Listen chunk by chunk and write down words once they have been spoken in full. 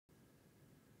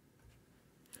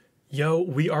Yo,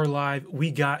 we are live.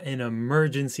 We got an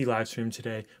emergency live stream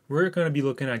today. We're going to be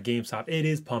looking at GameStop. It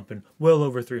is pumping well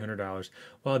over $300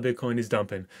 while Bitcoin is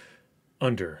dumping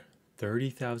under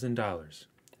 $30,000.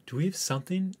 Do we have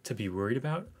something to be worried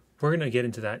about? We're going to get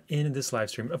into that in this live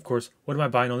stream. Of course, what am I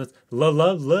buying on this?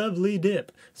 Lovely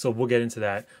dip. So we'll get into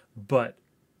that. But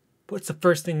what's the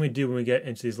first thing we do when we get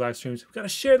into these live streams? We got to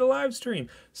share the live stream.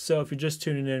 So if you're just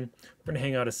tuning in, we're going to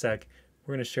hang out a sec.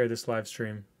 We're going to share this live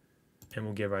stream and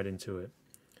we'll get right into it.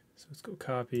 So let's go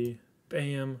copy,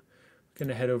 bam. We're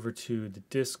gonna head over to the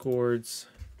Discords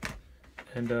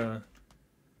and add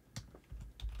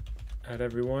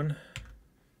everyone.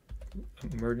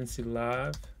 Emergency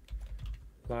live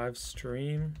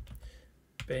stream.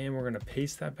 Bam, we're gonna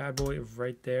paste that bad boy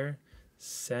right there.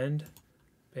 Send,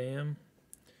 bam.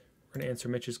 We're gonna answer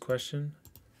Mitch's question.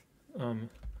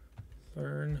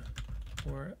 Learn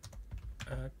more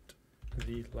at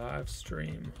the live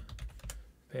stream.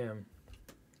 Bam.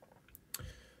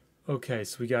 Okay,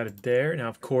 so we got it there. Now,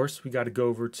 of course, we got to go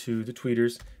over to the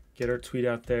tweeters, get our tweet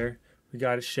out there. We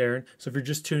got it sharing. So if you're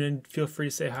just tuning in, feel free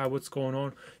to say hi. What's going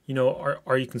on? You know,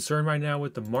 are you concerned right now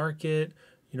with the market?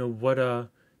 You know what? Got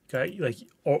like,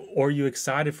 or are you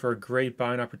excited for a great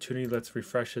buying opportunity? Let's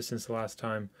refresh this since the last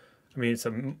time. I mean,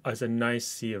 it's a nice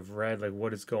sea of red. Like,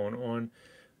 what is going on?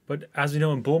 But as we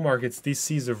know in bull markets, these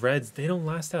seas of reds, they don't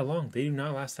last that long. They do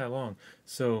not last that long.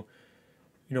 So,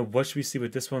 you know, what should we see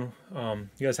with this one? You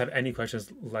guys have any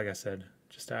questions, like I said,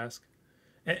 just ask.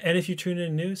 And if you tune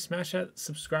in new, smash that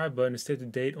subscribe button to stay up to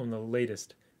date on the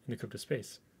latest in the crypto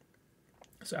space.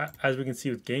 So as we can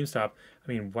see with GameStop,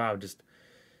 I mean, wow, just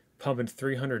pumping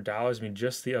 $300. I mean,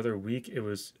 just the other week, it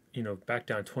was, you know, back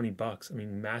down $20. I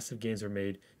mean, massive gains are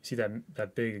made. You see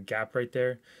that big gap right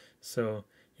there? So,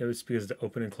 you know, it's because of the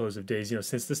open and close of days. You know,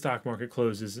 since the stock market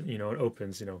closes, you know, it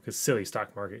opens, you know, because silly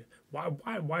stock market.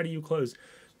 Why do you close?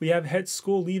 We have Head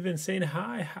School leaving saying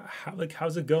hi.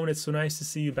 How's it going? It's so nice to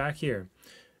see you back here.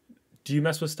 Do you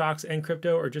mess with stocks and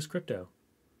crypto or just crypto?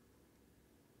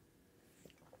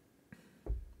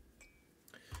 But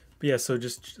yeah, so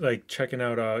just like checking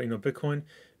out, you know, Bitcoin.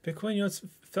 Bitcoin, you know, it's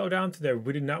fell down to there.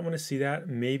 We did not want to see that.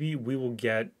 Maybe we will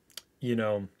get, you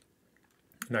know,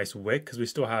 a nice wick because we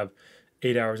still have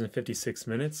 8 hours and 56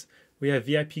 minutes. We have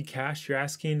VIP cash. You're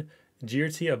asking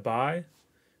GRT a buy.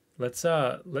 Let's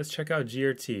check out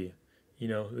GRT. You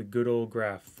know, the good old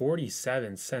graph,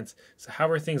 47 cents. So how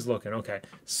are things looking? Okay,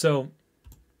 so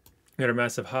we got a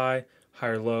massive high,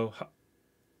 higher low.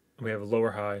 We have a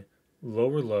lower high,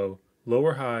 lower low,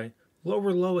 lower high,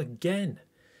 lower low again.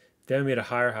 Then we made a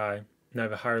higher high. Now we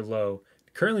have a higher low.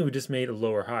 Currently, we just made a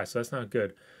lower high, so that's not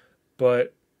good.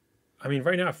 But I mean,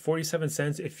 right now, 47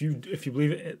 cents. If you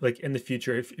believe it, like in the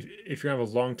future, if you're gonna have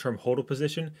a long-term hodl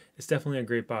position, it's definitely a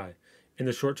great buy. In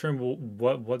the short term,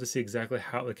 we'll to see exactly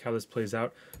how this plays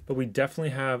out. But we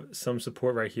definitely have some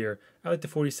support right here. I like the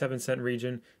 47-cent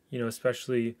region, you know,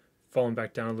 especially falling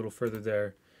back down a little further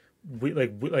there. We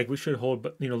should hold,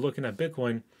 but you know, looking at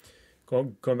Bitcoin,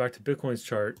 going back to Bitcoin's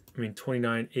chart. I mean,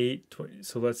 29.8.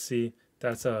 So let's see.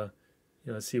 That's you know,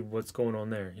 let's see what's going on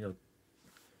there. You know,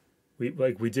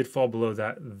 we did fall below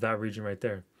that region right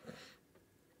there.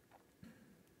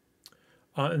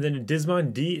 And then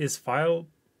Dismon D is file.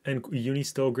 And Uni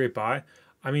still a great buy.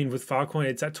 I mean, with Filecoin,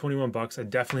 it's at $21. I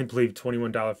definitely believe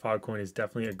 $21 Filecoin is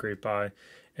definitely a great buy.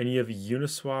 And you have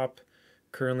Uniswap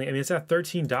currently. I mean, it's at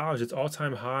 $13. Its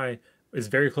all-time high is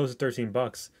very close to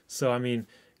 $13. So I mean,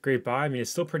 great buy. I mean,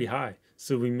 it's still pretty high.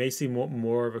 So we may see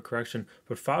more of a correction.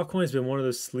 But Filecoin has been one of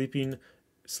those sleeping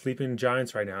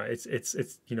giants right now. It's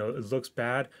you know, it looks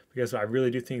bad because I really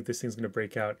do think this thing's going to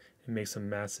break out and make some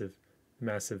massive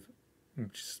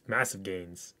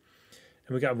gains.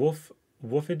 And we got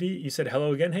Wolfady. You said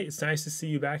hello again. Hey, it's nice to see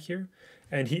you back here.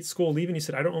 And Heat School leaving. You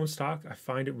said, I don't own stock. I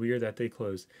find it weird that they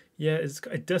close. Yeah,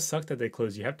 it does suck that they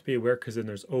close. You have to be aware because then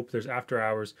there's after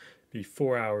hours,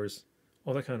 before hours,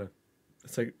 all that kind of.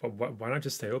 It's like, why not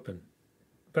just stay open?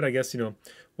 But I guess, you know,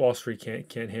 Wall Street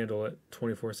can't handle it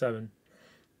 24/7.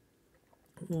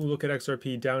 Ooh, look at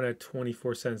XRP down at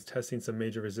 24 cents, testing some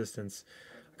major resistance.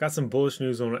 Got some bullish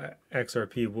news on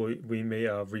XRP. We may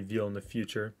reveal in the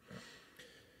future.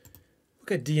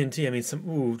 Look at DNT. I mean,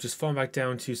 just falling back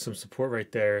down to some support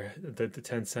right there. The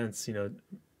 10 cents, you know,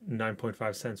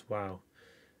 9.5 cents. Wow.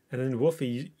 And then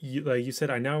Wolfie, you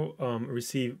said, I now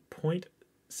receive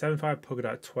 0.75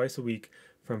 Polkadot twice a week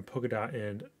from Polkadot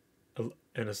and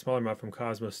a smaller amount from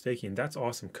Cosmos staking. That's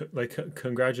awesome.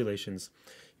 Congratulations.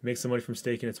 You make some money from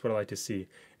staking. It's what I like to see.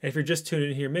 And if you're just tuning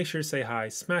in here, make sure to say hi.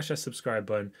 Smash that subscribe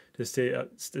button to stay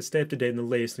up to date in the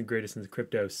latest and greatest in the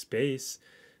crypto space.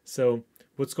 So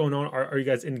what's going on? Are you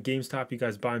guys in GameStop? You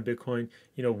guys buying Bitcoin?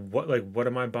 You know, what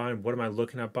am I buying? What am I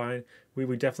looking at buying? We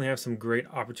definitely have some great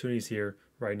opportunities here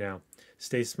right now.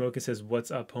 Stay Smoking says,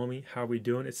 what's up, homie? How are we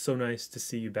doing? It's so nice to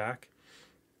see you back.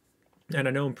 And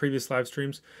I know in previous live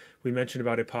streams, we mentioned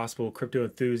about a possible crypto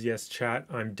enthusiast chat.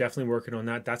 I'm definitely working on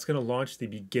that. That's going to launch the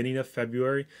beginning of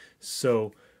February.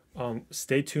 So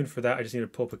stay tuned for that. I just need to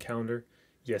pull up a calendar.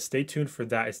 Yeah, stay tuned for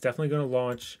that. It's definitely going to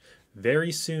launch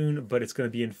very soon, but it's going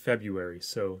to be in February.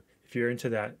 So if you're into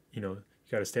that, you know,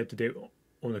 you got to stay up to date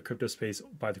on the crypto space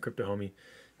by the Crypto Homie.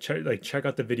 Check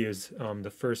out the videos the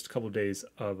first couple of days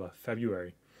of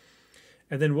February.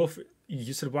 And then Wolf,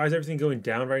 you said, why is everything going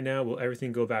down right now? Will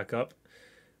everything go back up?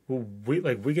 Well,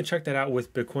 we can check that out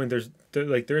with Bitcoin.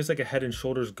 There's like a head and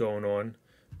shoulders going on.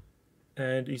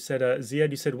 And you said,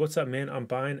 Ziad, you said, what's up, man? I'm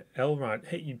buying Elrond.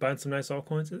 Hey, you buying some nice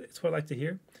altcoins? It's what I like to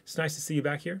hear. It's nice to see you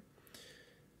back here.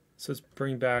 So let's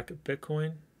bring back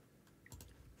Bitcoin.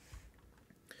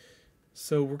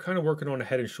 So we're kind of working on a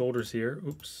head and shoulders here.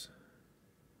 Oops.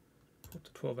 Up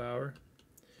to 12 hour.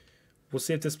 We'll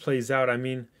see if this plays out. I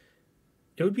mean,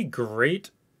 it would be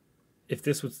great if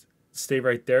this would stay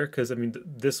right there, because I mean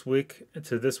this week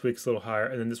to this week's a little higher,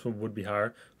 and then this one would be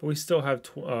higher, but we still have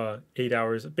 8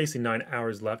 hours, basically 9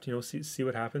 hours left. You know, see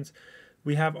what happens.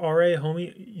 We have RA,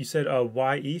 homie. You said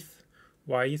why ETH?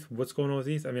 What's going on with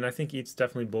ETH? I mean, I think ETH's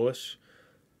definitely bullish.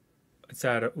 It's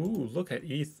at ooh, look at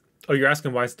ETH. Oh, you're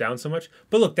asking why it's down so much?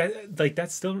 But look,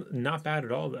 that's still not bad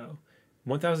at all though.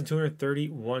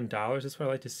 $1,231. That's what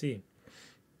I like to see.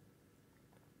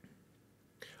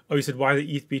 Oh, you said why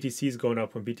the ETH BTC is going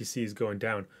up when BTC is going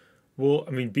down. Well,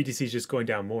 I mean, BTC is just going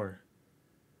down more.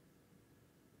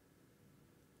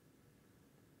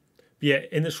 But yeah,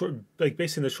 in the short,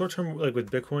 basically in the short term,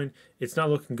 with Bitcoin, it's not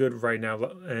looking good right now.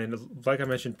 And like I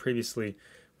mentioned previously,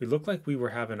 we look like we were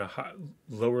having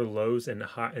lower lows and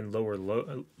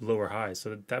lower highs.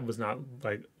 So that was not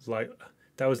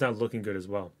that was not looking good as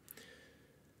well.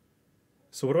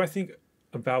 So what do I think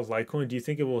about Litecoin? Do you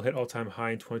think it will hit all-time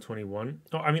high in 2021?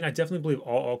 Oh, I mean, I definitely believe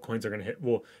all altcoins are going to hit.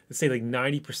 Well, let's say like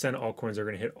 90% of altcoins are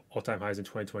going to hit all-time highs in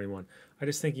 2021. I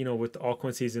just think, you know, with the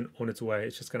altcoin season on its way,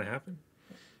 it's just going to happen.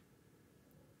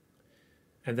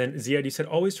 And then Ziad, you said,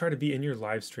 always try to be in your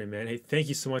live stream, man. Hey, thank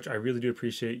you so much. I really do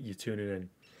appreciate you tuning in.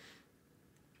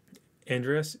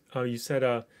 Andreas, you said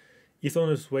ETH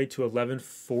on its way to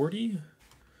 1140.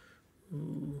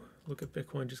 Ooh, look at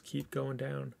Bitcoin just keep going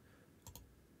down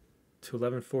to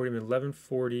 1140. I mean,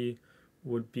 1140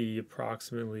 would be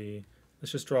approximately,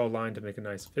 let's just draw a line to make a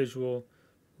nice visual.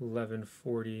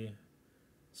 1140,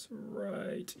 it's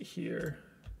right here.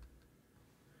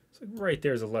 It's like right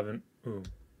there's 11. Ooh,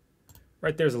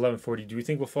 right there's 1140. Do you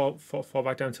think we'll fall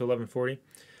back down to 1140? I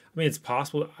mean, it's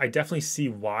possible. I definitely see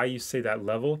why you say that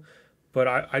level, but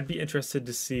I'd be interested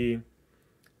to see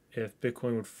if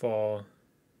Bitcoin would fall.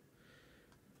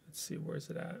 Let's see, where's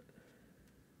it at?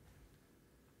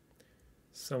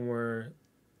 Somewhere,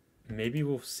 maybe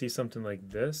we'll see something like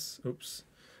this. Oops.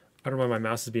 I don't know why my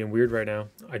mouse is being weird right now.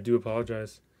 I do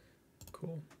apologize.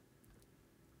 Cool.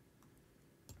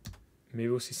 Maybe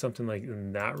we'll see something like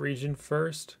in that region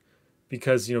first,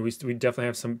 because, you know, we definitely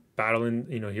have some battling,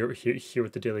 you know, here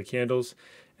with the daily candles,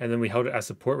 and then we held it as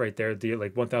support right there, the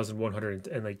like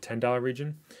 $1,110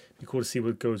 region. Be cool to see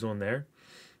what goes on there.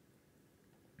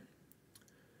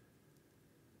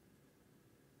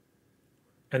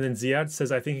 And then Ziad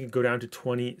says, I think it could go down to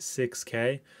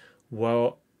 26K.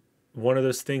 Well, one of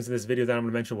those things in this video that I'm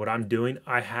going to mention what I'm doing,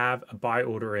 I have a buy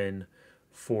order in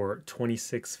for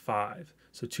 26.5.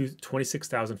 So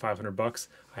 26,500 bucks.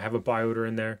 I have a buy order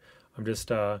in there. I'm just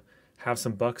have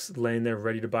some bucks laying there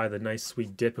ready to buy the nice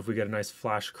sweet dip if we get a nice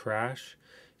flash crash.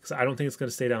 Because I don't think it's going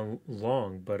to stay down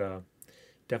long, but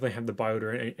definitely have the buy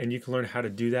order in. And you can learn how to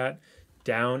do that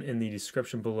down in the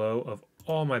description below of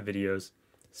all my videos,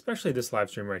 especially this live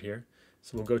stream right here.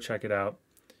 So we'll go check it out.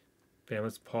 Bam,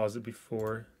 let's pause it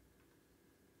before.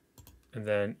 And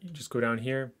then you just go down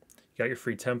here. You got your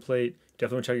free template.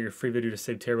 Definitely check out your free video to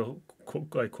save terrible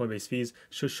like Coinbase fees.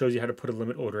 Shows you how to put a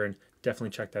limit order in. Definitely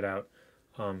check that out.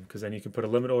 Because then you can put a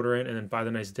limit order in and then buy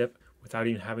the nice dip without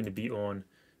even having to be on,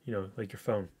 you know, like your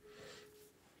phone.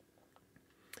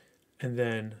 And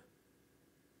then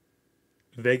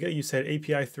Vega, you said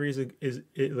API 3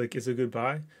 is a good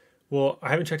buy. Well, I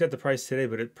haven't checked out the price today,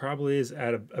 but it probably is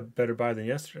at a better buy than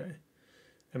yesterday.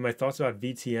 And my thoughts about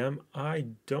VTM, I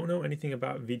don't know anything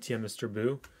about VTM, Mr.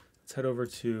 Boo. Let's head over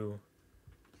to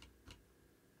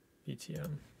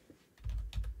VTM.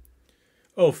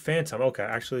 Oh, Phantom. Okay,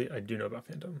 actually, I do know about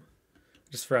Phantom.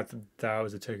 I just forgot that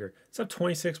was a ticker. It's up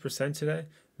 26% today.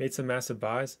 Made some massive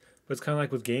buys, But it's kind of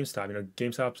like with GameStop.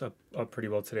 GameStop's up pretty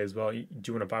well today as well. Do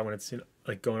you want to buy when it's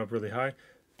like going up really high?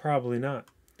 Probably not.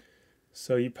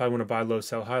 So you probably want to buy low,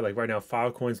 sell high. Like right now,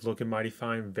 Filecoin's looking mighty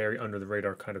fine, very under the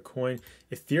radar kind of coin.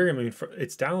 Ethereum, I mean,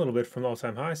 it's down a little bit from the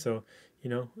all-time high. So,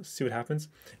 let's see what happens.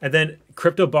 And then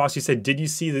Crypto Boss, you said, did you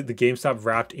see the GameStop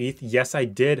wrapped ETH? Yes, I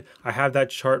did. I have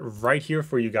that chart right here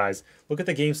for you guys. Look at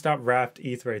the GameStop wrapped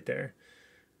ETH right there.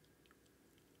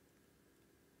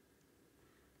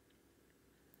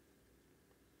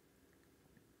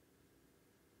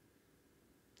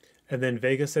 And then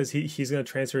Vega says he's going to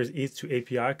transfer his ETH to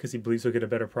API because he believes he'll get a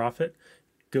better profit.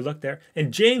 Good luck there.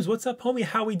 And James, what's up, homie?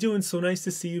 How we doing? So nice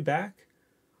to see you back.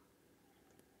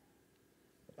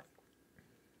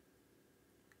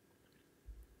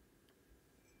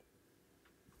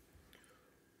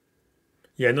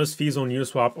 Yeah, and those fees on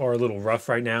Uniswap are a little rough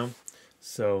right now.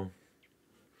 So,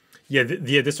 yeah,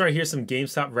 this right here, some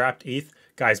GameStop wrapped ETH.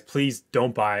 Guys, please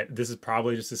don't buy it. This is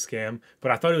probably just a scam.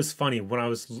 But I thought it was funny when I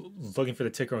was looking for the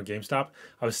ticker on GameStop.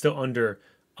 I was still under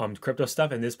crypto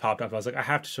stuff, and this popped up. I was like, I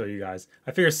have to show you guys.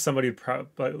 I figured somebody would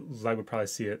probably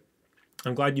see it.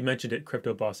 I'm glad you mentioned it,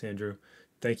 Crypto Boss Andrew.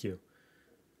 Thank you.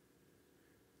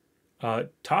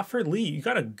 Toffer Lee, you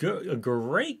got a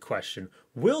great question.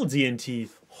 Will DNT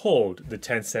hold the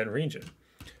 10-cent region?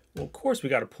 Well, of course, we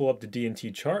got to pull up the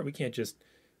DNT chart. We can't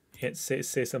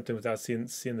say something without seeing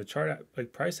the chart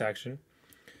like price action.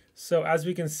 So as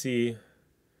we can see,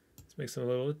 let's make some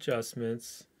little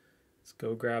adjustments. Let's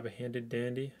go grab a handy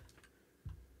dandy.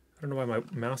 I don't know why my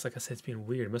mouse, like I said, it's being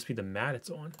weird. It must be the mat it's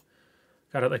on.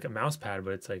 Got like a mouse pad,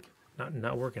 but it's like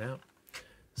not working out.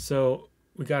 So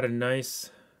we got a nice,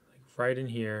 like right in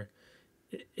here.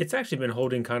 It's actually been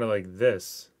holding kind of like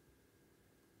this.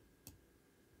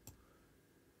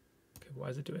 Okay, why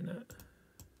is it doing that?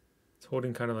 It's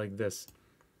holding kind of like this.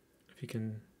 If you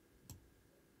can,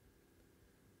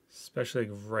 especially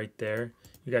like right there.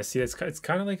 You guys see it's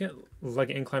kind of like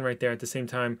an incline right there. At the same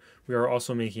time, we are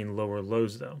also making lower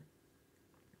lows though.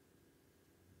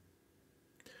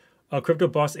 Crypto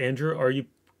Boss Andrew, are you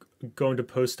going to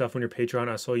post stuff on your Patreon?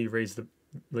 I saw you raise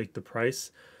the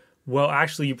price. Well,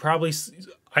 actually, you probably,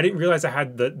 I didn't realize I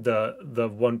had the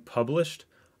one published,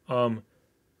 because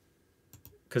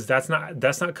that's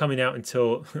not coming out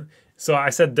until. So I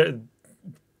said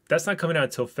that's not coming out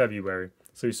until February.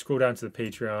 So you scroll down to the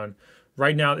Patreon.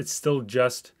 Right now, it's still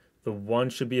just the one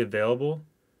should be available.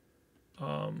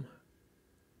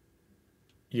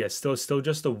 Yeah, still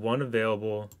just the one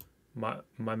available. My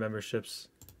memberships,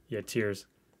 yeah, tiers.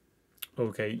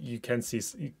 Okay, you can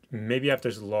see maybe after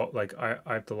there's I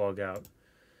have to log out.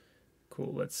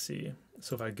 Cool, let's see.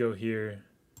 So if I go here,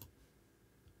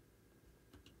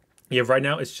 yeah, right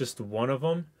now it's just one of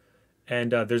them,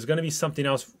 and there's gonna be something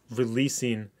else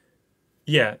releasing.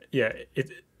 Yeah, it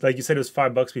like you said, it was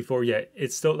 $5 before. Yeah,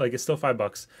 it's still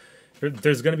 $5.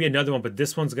 There's gonna be another one, but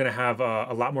this one's gonna have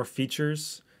a lot more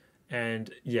features.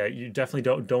 And yeah, you definitely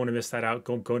don't want to miss that out.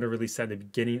 Going to release that at the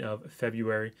beginning of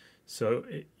February. So,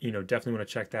 definitely want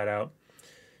to check that out.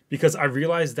 Because I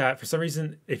realized that for some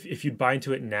reason, if you buy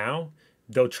into it now,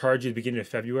 they'll charge you at the beginning of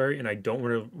February. And I don't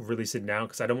want to release it now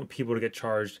because I don't want people to get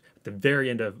charged at the very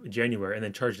end of January and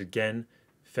then charged again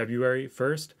February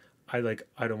 1st. I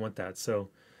don't want that. So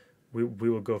we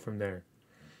will go from there.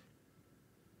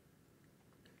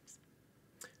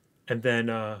 And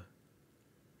then...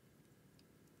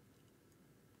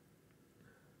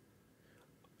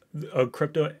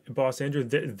 Crypto Boss Andrew,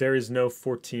 there is no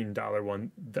 $14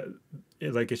 one.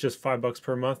 It's just $5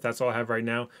 per month. That's all I have right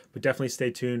now. But definitely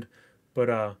stay tuned.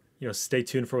 But stay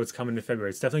tuned for what's coming in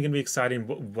February. It's definitely gonna be exciting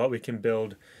what we can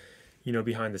build,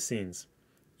 behind the scenes.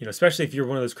 Especially if you're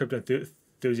one of those crypto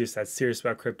enthusiasts that's serious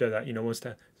about crypto, that wants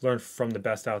to learn from the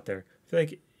best out there. I feel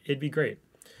like it'd be great.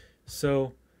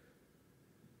 So.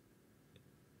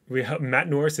 We have Matt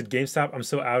Norris at GameStop. I'm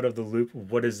so out of the loop.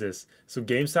 What is this? So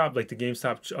GameStop, like the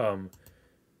GameStop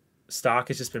stock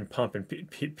has just been pumping.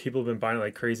 People have been buying it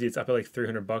like crazy. It's up at like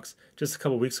 $300. Just a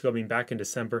couple weeks ago, back in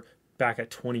December, back at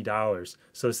 $20.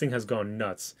 So this thing has gone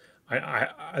nuts.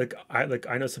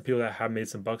 I know some people that have made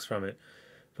some bucks from it,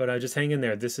 but just hang in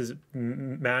there. This is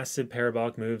massive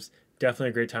parabolic moves. Definitely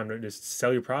a great time to just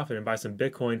sell your profit and buy some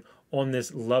Bitcoin on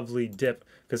this lovely dip.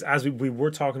 Because as we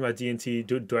were talking about DNT,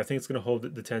 do I think it's going to hold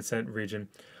the 10-cent region?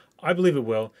 I believe it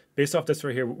will. Based off this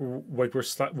right here,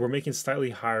 we're making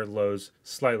slightly higher lows,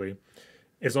 slightly,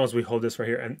 as long as we hold this right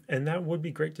here, and that would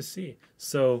be great to see.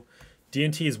 So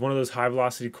DNT is one of those high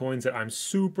velocity coins that I'm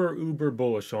super uber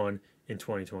bullish on in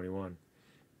 2021.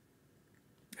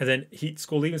 And then Heat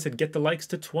School even said, get the likes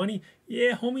to 20.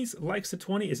 Yeah, homies, likes to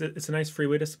 20. It's a nice free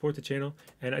way to support the channel.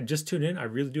 And I just tune in. I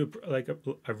really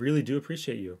do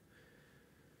appreciate you.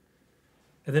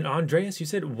 And then Andreas, you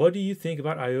said, what do you think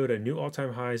about IOTA? New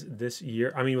all-time highs this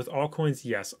year? I mean, with altcoins,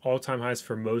 yes, all-time highs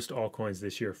for most altcoins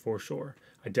this year, for sure.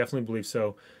 I definitely believe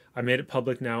so. I made it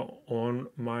public now on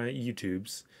my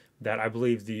YouTubes that I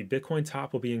believe the Bitcoin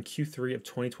top will be in Q3 of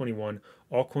 2021.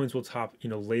 Altcoins will top,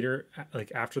 later,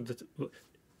 like after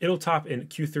it'll top in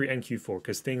Q3 and Q4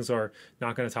 because things are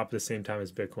not going to top at the same time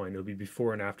as Bitcoin. It'll be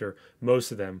before and after.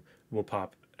 Most of them will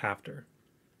pop after,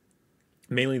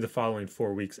 mainly the following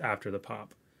 4 weeks after the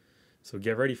pop. So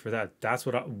get ready for that. That's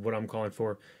what I'm calling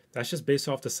for. That's just based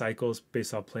off the cycles,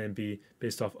 based off Plan B,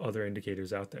 based off other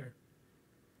indicators out there.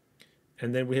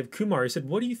 And then we have Kumar. He said,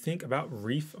 what do you think about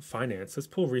Reef Finance? Let's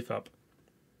pull Reef up.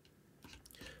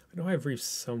 I know I have Reef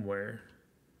somewhere.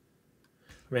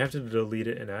 I may have to delete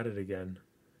it and add it again.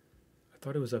 I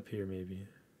thought it was up here maybe.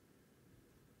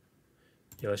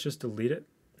 Yeah, let's just delete it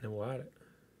and we'll add it.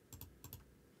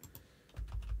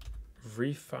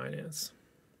 Reef Finance.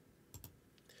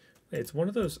 It's one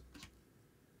of those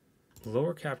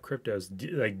lower cap cryptos,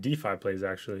 like DeFi plays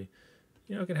actually.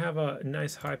 Can have a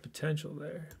nice high potential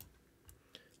there.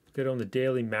 Good on the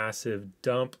daily, massive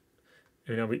dump.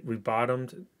 We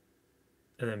bottomed,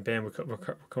 and then bam, we're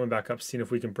coming back up, seeing if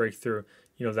we can break through.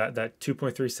 That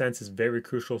 2.3 cents is very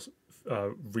crucial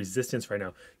resistance right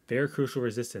now. Very crucial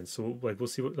resistance. So we'll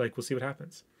see what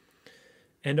happens.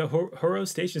 And Horo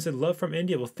Station said, love from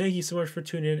India. Well, thank you so much for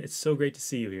tuning in. It's so great to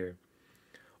see you here.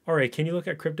 All right, can you look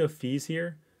at crypto fees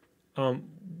here?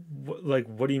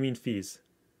 What do you mean fees?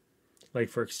 Like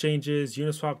for exchanges,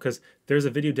 Uniswap? Because there's a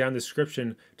video down in the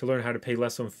description to learn how to pay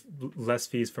less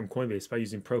fees from Coinbase by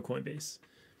using Pro Coinbase.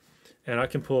 And I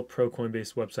can pull up Pro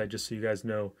Coinbase website just so you guys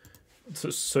know,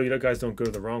 so you guys don't go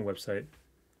to the wrong website.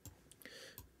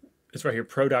 It's right here,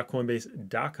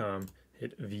 pro.coinbase.com.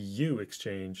 Hit view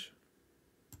exchange.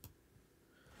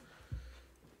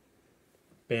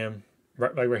 Bam.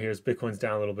 Right here is Bitcoin's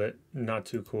down a little bit. Not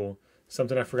too cool.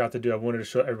 Something I forgot to do. I wanted to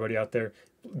show everybody out there.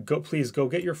 Please go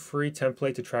get your free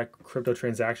template to track crypto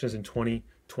transactions in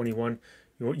 2021.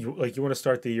 You want to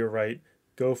start the year right.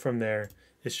 Go from there.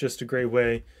 It's just a great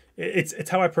way. It's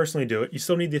how I personally do it. You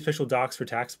still need the official docs for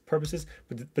tax purposes,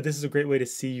 but this is a great way to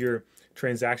see your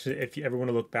transactions. If you ever want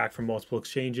to look back from multiple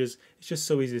exchanges, it's just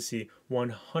so easy to see.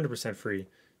 100% free.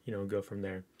 Go from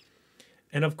there.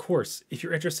 And of course, if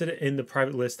you're interested in the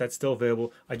private list, that's still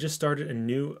available. I just started a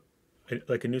new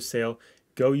sale.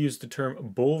 Go use the term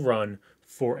bull run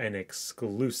for an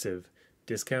exclusive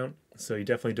discount. So you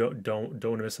definitely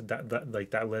don't miss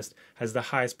that list has the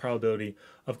highest probability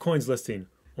of coins listing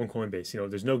on Coinbase.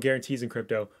 There's no guarantees in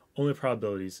crypto, only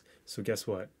probabilities. So guess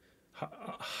what?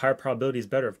 Higher probability is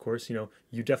better, of course. You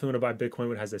definitely want to buy Bitcoin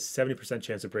when it has a 70%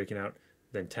 chance of breaking out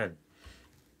than 10.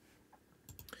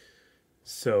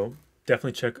 So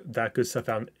definitely check that good stuff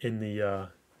out in the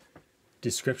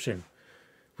description.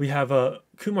 We have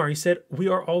Kumar. He said, we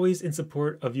are always in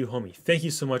support of you, homie. Thank you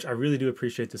so much. I really do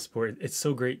appreciate the support. It's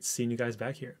so great seeing you guys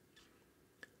back here.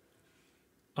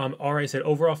 Alright, said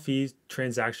overall fees,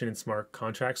 transaction, and smart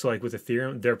contracts. So like with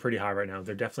Ethereum, they're pretty high right now.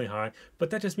 They're definitely high,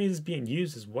 but that just means it's being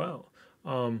used as well.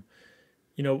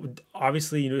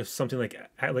 Obviously, if something like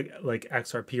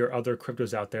XRP or other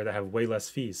cryptos out there that have way less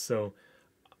fees. So,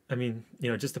 I mean,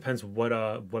 it just depends what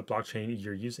blockchain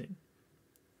you're using.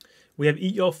 We have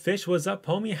Eat Y'all Fish. What's up,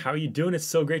 homie? How are you doing? It's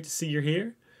so great to see you're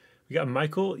here. We got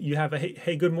Michael. You have a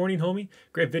hey, good morning, homie.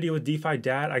 Great video with DeFi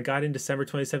Dad. I got in December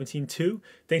 2017 too.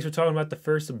 Thanks for talking about the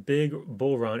first big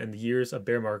bull run and the years of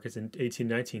bear markets in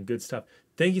 1819. Good stuff.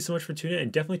 Thank you so much for tuning in,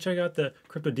 and definitely check out the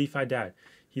Crypto DeFi Dad.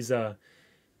 He's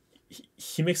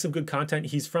he makes some good content.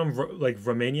 He's from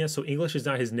Romania, so English is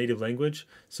not his native language.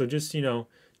 So just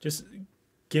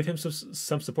give him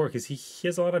some support because he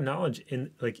has a lot of knowledge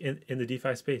in the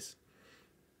DeFi space.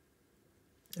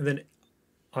 And then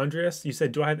Andreas, you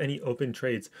said, do I have any open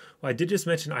trades? Well, I did just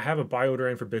mention I have a buy order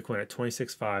in for Bitcoin at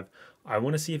 26.5. I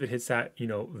want to see if it hits that,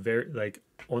 very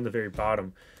on the very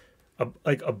bottom.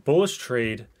 A bullish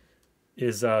trade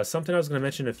is something I was going to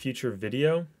mention in a future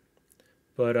video,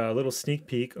 but a little sneak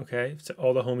peek, okay, to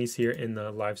all the homies here in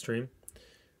the live stream.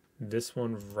 This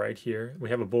one right here, we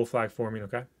have a bull flag forming,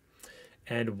 okay?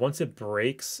 And once it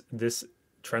breaks this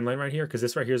trend line right here, because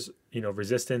this right here is,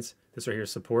 resistance, this right here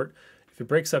is support. If it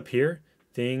breaks up here,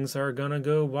 things are gonna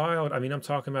go wild. I mean, I'm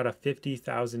talking about a $50,000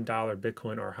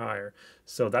 Bitcoin or higher.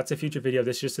 So that's a future video.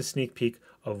 This is just a sneak peek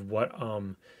of what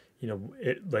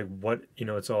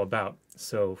it's all about.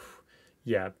 So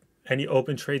yeah, any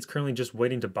open trades currently just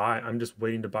waiting to buy. I'm just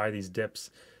waiting to buy these dips.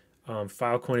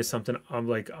 Filecoin is something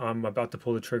I'm about to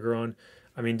pull the trigger on.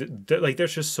 I mean,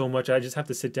 there's just so much. I just have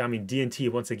to sit down. I mean, DNT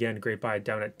once again, great buy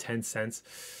down at 10 cents.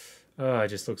 It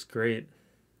just looks great.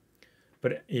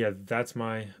 But yeah, that's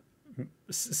my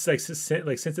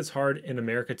like since it's hard in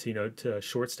America to to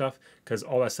short stuff because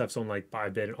all that stuff's on like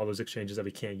Bybit and all those exchanges that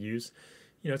we can't use.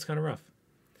 It's kind of rough.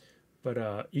 But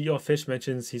EL Fish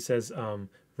mentions, he says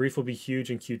Reef will be huge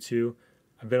in Q2.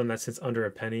 I've been on that since under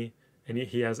a penny, and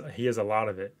he has a lot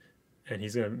of it, and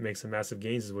he's gonna make some massive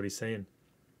gains, is what he's saying.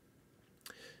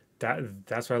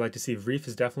 That's what I like to see. Reef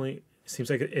is definitely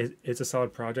seems like it's a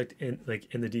solid project in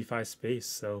the DeFi space.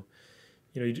 So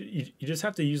you just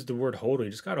have to use the word hodl.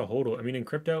 You just gotta hodl. I mean, in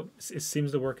crypto, it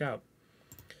seems to work out.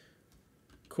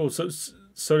 Cool. So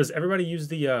does everybody use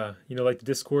the like the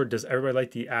Discord? Does everybody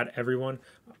like the add everyone?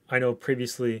 I know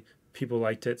previously people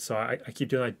liked it, so I keep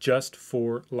doing that just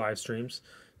for live streams.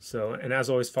 So, and as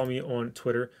always, follow me on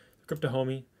Twitter, crypto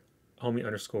homie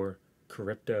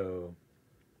 _crypto.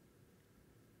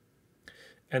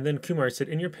 And then Kumar said,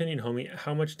 in your opinion, homie,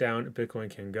 how much down Bitcoin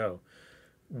can go?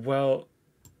 Well,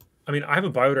 I mean, I have a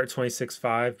buy order at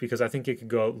 26.5 because I think it could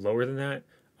go lower than that.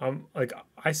 Like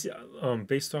I see,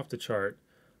 based off the chart,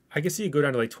 I can see it go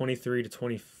down to like 23 to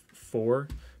 24.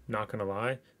 Not gonna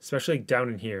lie, especially like down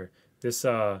in here. This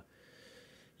 20,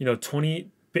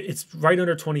 it's right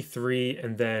under 23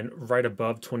 and then right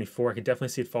above 24. I could definitely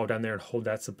see it fall down there and hold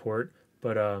that support,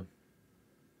 but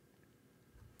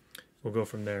we'll go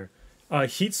from there.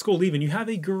 Heat School Leaving, you have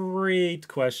a great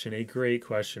question.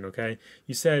 Okay,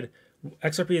 you said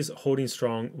XRP is holding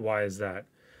strong. Why is that?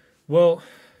 Well,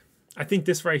 I think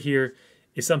this right here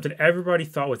is something everybody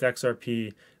thought with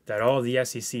XRP, that all the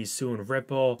SEC suing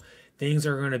Ripple, things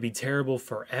are going to be terrible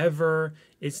forever.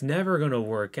 It's never going to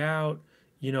work out.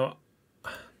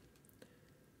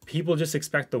 People just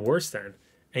expect the worst then.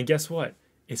 And guess what?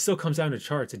 It still comes down to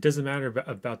charts. It doesn't matter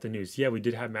about the news. Yeah, we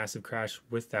did have massive crash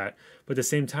with that. But at the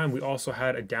same time, we also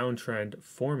had a downtrend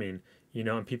forming,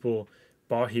 and people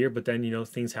bought here, but then,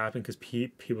 things happened because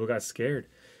people got scared.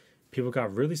 People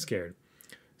got really scared.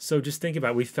 So just think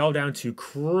about it. We fell down to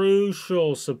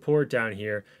crucial support down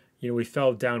here. We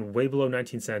fell down way below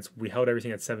 19 cents. We held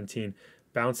everything at 17,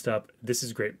 bounced up. This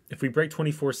is great. If we break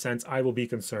 24 cents, I will be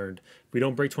concerned. If we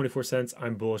don't break 24 cents,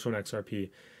 I'm bullish on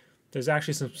XRP. There's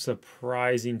actually some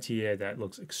surprising TA that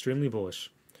looks extremely bullish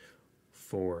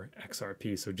for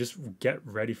XRP. So just get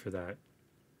ready for that.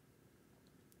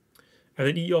 And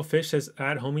then EL Fish says,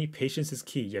 add homie, patience is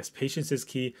key. Yes, patience is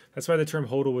key. That's why the term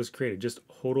hodl was created. Just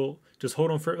hold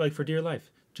on for dear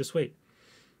life. Just wait.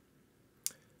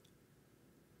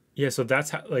 Yeah, so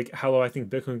that's how low I think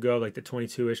Bitcoin go, like the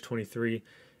 22-ish, 23.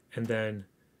 And then,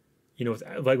 with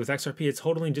XRP, it's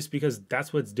hodling just because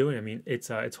that's what it's doing. I mean, it's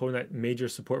holding that major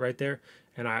support right there.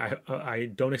 And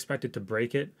I don't expect it to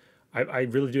break it. I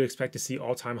really do expect to see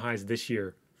all-time highs this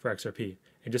year for XRP.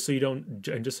 And just so you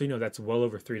know, that's well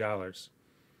over $3.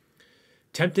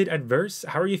 Tempted Adverse,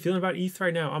 how are you feeling about ETH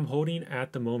right now? I'm holding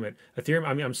at the moment. Ethereum,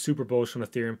 I mean, I'm super bullish on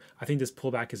Ethereum. I think this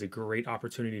pullback is a great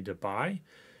opportunity to buy.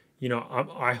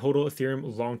 I hold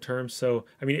Ethereum long term. So,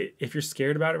 I mean, if you're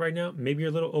scared about it right now, maybe you're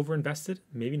a little overinvested,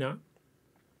 maybe not.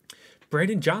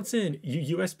 Brandon Johnson,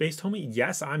 you US based, homie?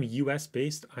 Yes, I'm US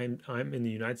based. I'm in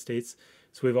the United States.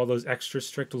 So we have all those extra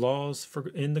strict laws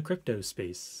in the crypto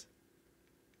space.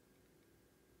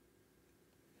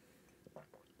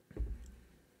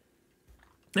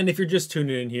 And if you're just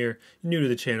tuning in here, new to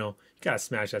the channel, you gotta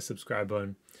smash that subscribe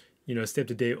button. Stay up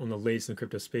to date on the latest in the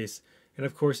crypto space. And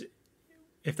of course,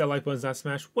 if that like button's not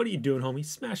smashed, what are you doing, homie?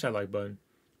 Smash that like button.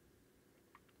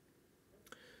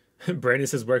 Brandon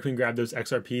says, where can we grab those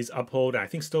XRPs? Uphold. I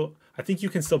think you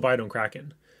can still buy it on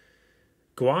Kraken.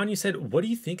 Guan, you said, what do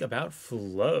you think about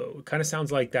Flow? Kind of sounds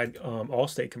like that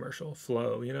Allstate commercial.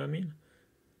 Flow, you know what I mean?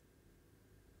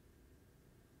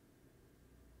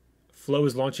 Flow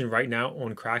is launching right now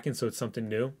on Kraken, so it's something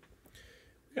new.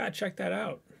 We gotta check that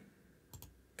out.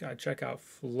 Gotta check out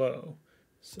Flow.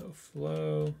 So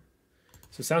Flow.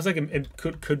 So it sounds like it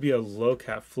could be a low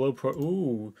cap Flow Pro.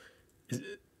 Ooh,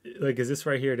 is this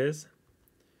right here? It is.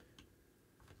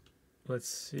 Let's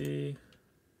see.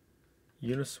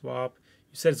 Uniswap.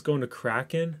 You said it's going to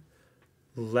Kraken.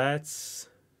 Let's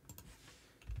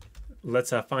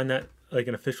find that like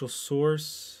an official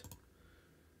source.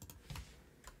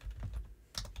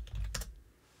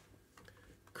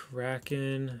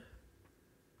 Kraken.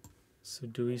 So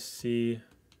do we see?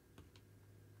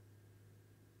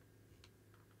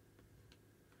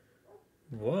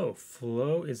 Whoa,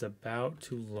 Flow is about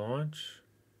to launch.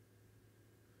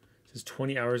 It says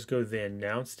 20 hours ago they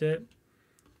announced it.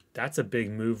 That's a big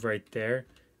move right there.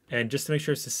 And just to make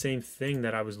sure it's the same thing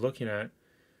that I was looking at.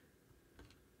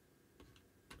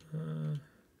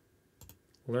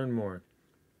 Learn more.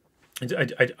 I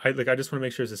just want to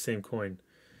make sure it's the same coin.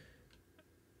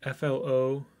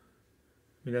 FLO.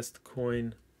 mean, that's the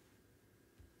coin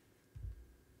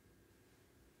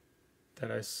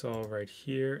that I saw right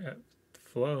here at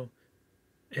Flow.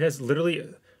 It has literally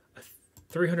a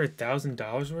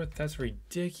 $300,000 worth. That's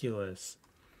ridiculous.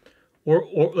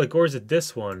 Or is it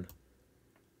this one?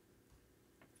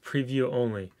 Preview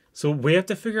only. So we have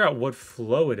to figure out what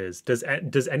flow it is. Does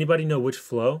anybody know which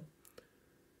flow?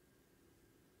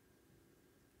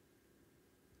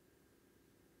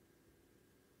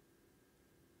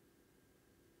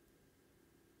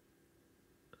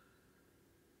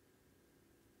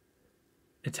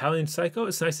 Italian Psycho,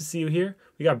 it's nice to see you here.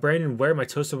 We got Brandon Ware. My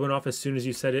toaster went off as soon as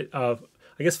you said it. I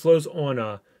guess Flow's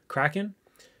on Kraken.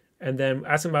 And then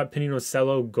asking about opinion on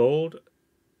Cello Gold.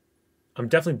 I'm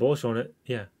definitely bullish on it.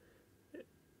 Yeah.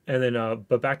 And then,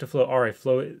 but back to Flow. All right,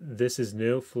 Flow, this is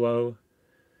new. Flow.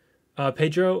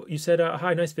 Pedro, you said,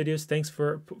 hi, nice videos. Thanks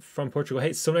from Portugal.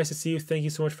 Hey, so nice to see you. Thank you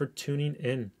so much for tuning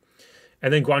in.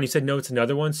 And then Guan, you said, no, it's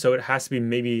another one. So it has to be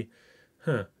maybe,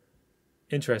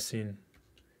 interesting.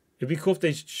 It'd be cool if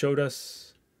they showed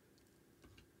us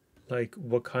like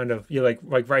what kind of, yeah, like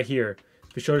right here.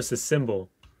 If they showed us the symbol.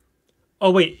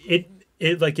 Oh wait, it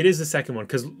is the second one,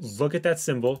 because look at that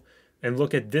symbol and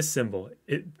look at this symbol.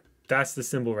 That's the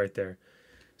symbol right there.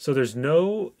 So there's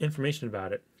no information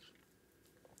about it.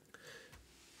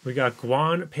 We got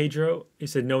Guan, Pedro. He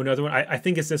said no, another one. I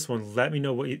think it's this one. Let me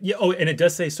know what you, yeah. Oh, and it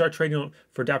does say start trading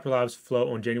for Dapper Labs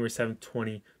Flow on January 7th,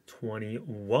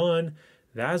 2021.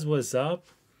 That's what's up.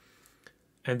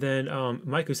 And then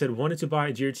Mike, who said, wanted to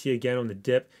buy GRT again on the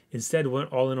dip. Instead,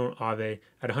 went all in on Aave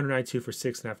at 192 for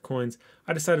 6.5 coins.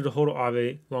 I decided to hold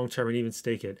Aave long term and even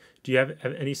stake it. Do you have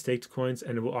any staked coins?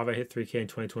 And will Aave hit 3K in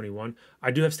 2021? I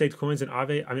do have staked coins in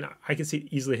Aave. I mean, I can see it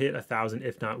easily hit 1,000,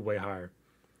 if not way higher.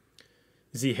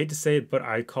 Z, hate to say it, but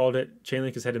I called it.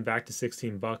 Chainlink is heading back to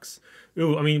 16 bucks.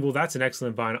 Ooh, I mean, well, that's an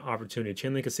excellent buying opportunity.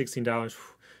 Chainlink is $16.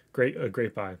 A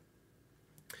great buy.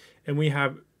 And we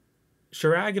have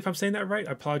Shirag, if I'm saying that right,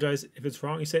 I apologize if it's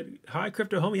wrong. He said, hi,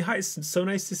 Crypto Homie. Hi, it's so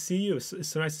nice to see you. It's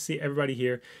so nice to see everybody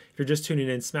here. If you're just tuning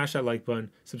in, smash that like button.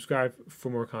 Subscribe for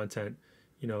more content,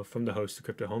 from the host, the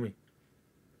Crypto Homie.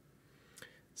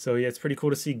 So, yeah, it's pretty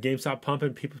cool to see GameStop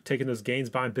pumping, people taking those gains,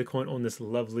 buying Bitcoin on this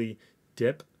lovely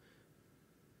dip.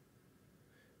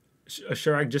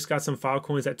 Shirag just got some file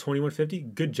coins at 2150.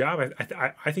 Good job.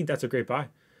 I think that's a great buy.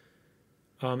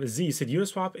 Z said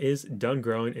Uniswap is done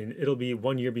growing and it'll be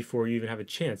 1 year before you even have a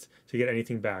chance to get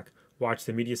anything back. Watch,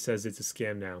 the media says it's a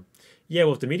scam now. Yeah,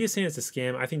 well, if the media is saying it's a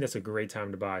scam, I think that's a great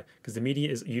time to buy because the media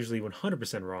is usually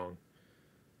 100% wrong.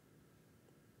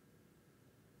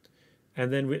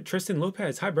 And then with Tristan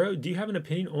Lopez, hi bro, do you have an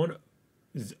opinion on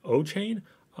O-Chain?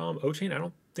 O-Chain, I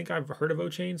don't think I've heard of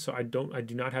O-Chain, so I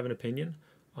do not have an opinion.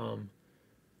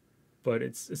 But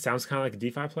it sounds kind of like a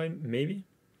DeFi play, maybe.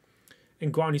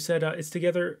 And Guan, you said it's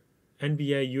together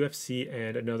NBA, UFC,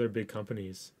 and another big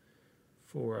companies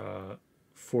for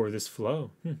this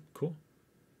flow. Cool.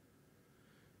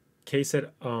 Kay said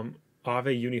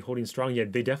Aave Uni holding strong. Yeah,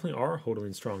 they definitely are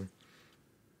holding strong.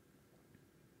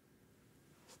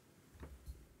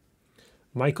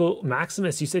 Michael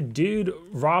Maximus, you said, dude,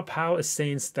 Rob Howe is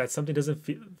saying that something doesn't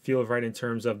feel right in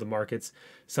terms of the markets.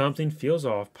 Something feels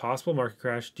off. Possible market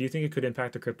crash. Do you think it could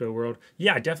impact the crypto world?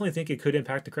 Yeah, I definitely think it could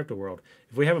impact the crypto world.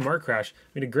 If we have a market crash, I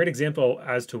mean, a great example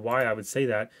as to why I would say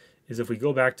that is if we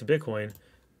go back to Bitcoin.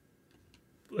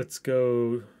 Let's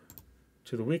go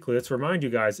to the weekly. Let's remind you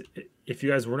guys, if you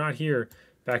guys were not here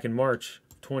back in March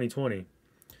 2020,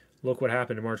 look what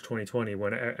happened in March 2020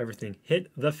 when everything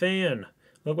hit the fan.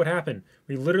 Look what happened.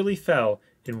 We literally fell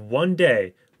in 1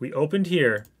 day. We opened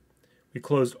here. We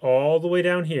closed all the way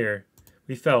down here.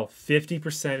 We fell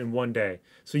 50% in 1 day.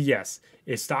 So yes,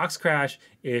 if stocks crash,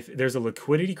 if there's a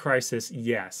liquidity crisis,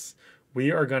 yes,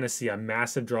 we are going to see a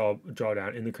massive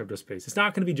drawdown in the crypto space. It's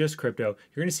not going to be just crypto.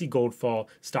 You're going to see gold fall,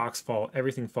 stocks fall,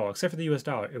 everything fall, except for the US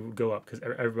dollar. It would go up because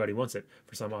everybody wants it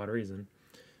for some odd reason.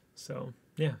 So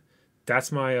yeah,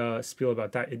 that's my spiel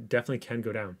about that. It definitely can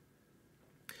go down.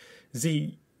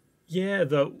 Z, yeah,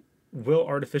 will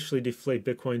artificially deflate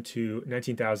Bitcoin to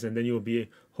 19,000, then you will be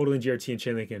holding GRT and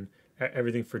Chainlink and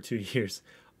everything for 2 years.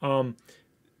 I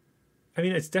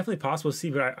mean, it's definitely possible to see,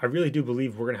 but I really do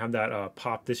believe we're going to have that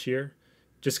pop this year,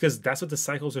 just because that's what the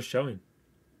cycles are showing.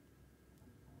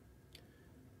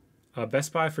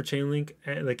 Best Buy for Chainlink,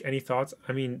 like any thoughts?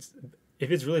 I mean,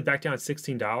 if it's really back down at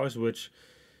 $16, which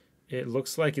it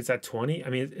looks like it's at 20, I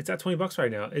mean, it's at 20 bucks right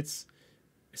now. It's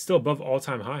still above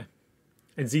all-time high.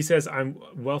 And Z says, I'm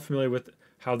well familiar with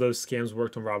how those scams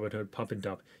worked on Robinhood, pump and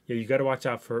dump. Yeah, you got to watch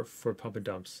out for pump and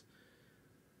dumps.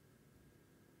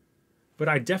 But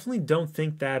I definitely don't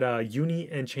think that Uni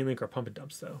and Chainlink are pump and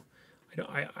dumps, though.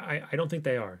 I don't think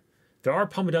they are. There are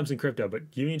pump and dumps in crypto, but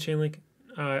Union Chainlink,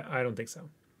 I don't think so.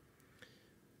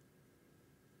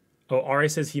 Oh, RA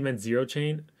says he meant zero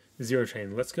chain. Zero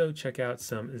chain. Let's go check out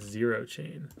some zero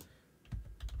chain.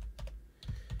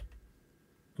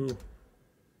 Ooh.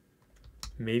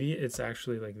 Maybe it's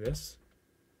actually like this.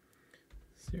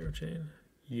 Zero chain.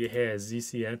 Yeah,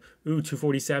 ZCN. Ooh,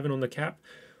 247 on the cap.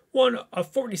 A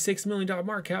 $46 million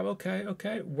market cap. Okay,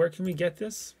 okay. Where can we get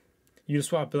this?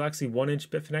 Uniswap, Biloxi, 1-inch,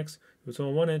 Bitfinex. Who's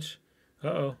on 1-inch?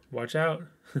 Uh-oh, watch out.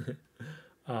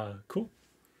 Cool.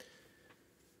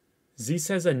 Z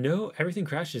says, no, everything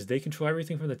crashes. They control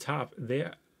everything from the top. They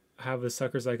have the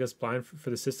suckers like us blind for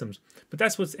the systems. But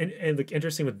that's what's like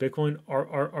interesting with Bitcoin.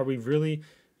 Are we really,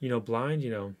 blind?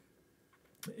 I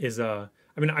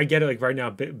mean, I get it. Like right now,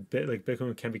 like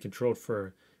Bitcoin can be controlled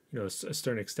for, a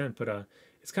certain extent. But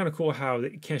it's kind of cool how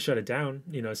they can't shut it down.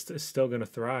 It's still going to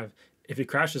thrive. If it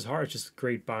crashes hard, it's just a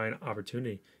great buying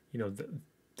opportunity.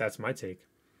 That's my take.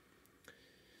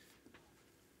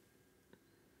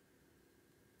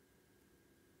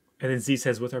 And then Z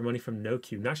says, with our money from no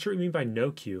Q. Not sure what you mean by no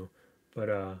Q,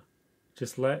 but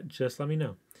just let me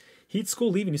know. Heat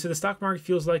School leaving. You said the stock market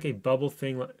feels like a bubble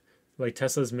thing, like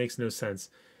Tesla's makes no sense.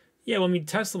 Yeah, well, I mean,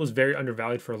 Tesla was very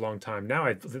undervalued for a long time. Now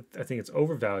I think it's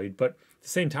overvalued, but at the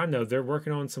same time, though, they're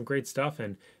working on some great stuff,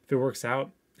 and if it works out,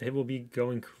 it will be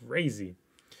going crazy.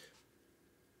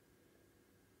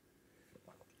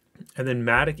 And then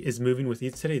Matic is moving with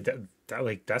ETH today.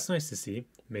 That's nice to see,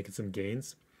 making some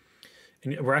gains.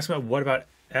 And we're asking about what about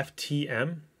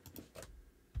FTM?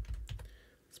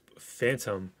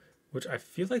 Phantom, which I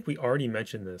feel like we already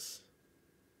mentioned this.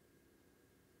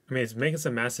 I mean, it's making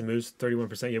some massive moves,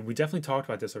 31%. Yeah, we definitely talked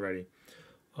about this already.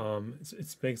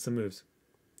 It's making some moves.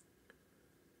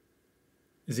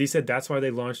 Z said that's why they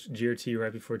launched GRT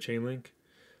right before Chainlink.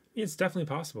 Yeah, it's definitely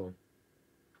possible.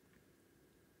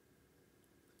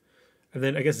 And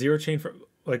then I guess Zero Chain,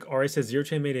 like RA says, Zero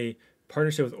Chain made a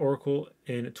partnership with Oracle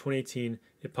in 2018.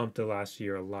 It pumped the last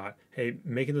year a lot. Hey,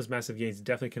 making those massive gains,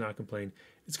 definitely cannot complain.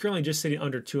 It's currently just sitting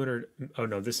under 200. Oh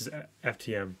no, this is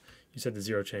FTM. You said the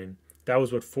Zero Chain. That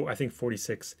was I think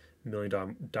 $46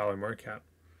 million market cap.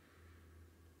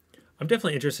 I'm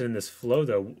definitely interested in this flow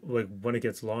though, like when it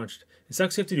gets launched. It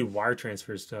sucks you have to do wire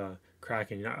transfers to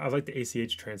Kraken. I like the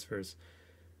ACH transfers.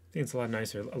 I think it's a lot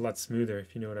nicer, a lot smoother,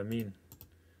 if you know what I mean.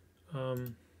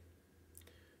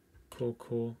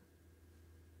 Cool.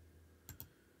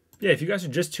 Yeah, if you guys are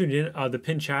just tuned in, the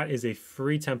pin chat is a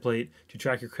free template to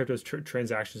track your crypto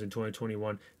transactions in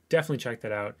 2021. Definitely check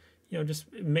that out.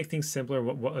 Just make things simpler.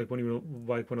 Like when you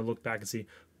want to look back and see,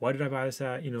 why did I buy this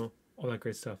at? All that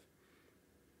great stuff.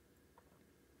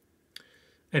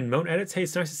 And Moan Edits, hey,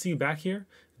 it's nice to see you back here.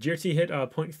 GRT hit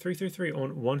 0.333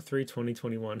 on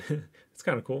 1/3/2021. That's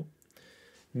kind of cool.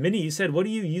 Minnie, you said, what do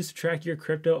you use to track your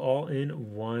crypto all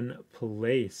in one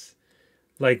place?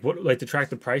 Like what? Like to track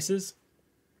the prices?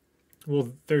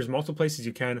 Well, there's multiple places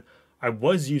you can. I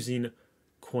was using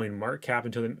CoinMarketCap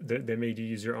until they made you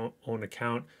use your own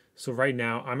account. So right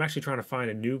now, I'm actually trying to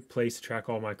find a new place to track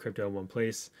all my crypto in one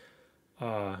place.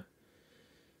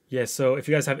 Yeah, so if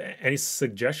you guys have any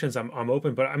suggestions, I'm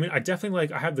open. But I mean, I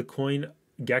definitely I have the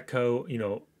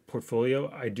CoinGecko, portfolio.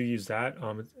 I do use that.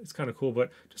 It's kind of cool, but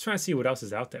just trying to see what else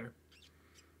is out there.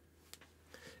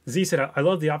 Z said, I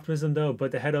love the optimism though,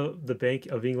 but the head of the Bank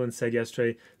of England said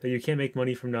yesterday that you can't make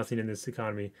money from nothing in this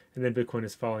economy, and then Bitcoin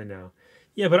is falling now.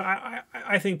 Yeah, but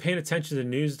I think paying attention to the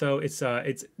news though, it's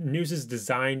news is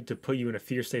designed to put you in a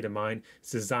fear state of mind.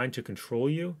 It's designed to control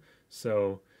you.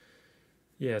 So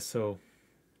yeah, so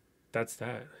that's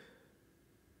that.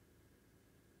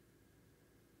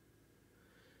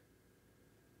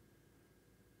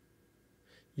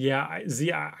 Yeah,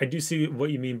 I do see what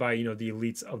you mean by, the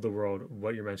elites of the world,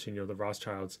 what you're mentioning, the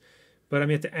Rothschilds. But I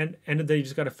mean, at the end of the day, you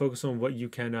just got to focus on what you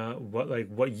can,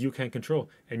 what you can control,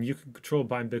 and you can control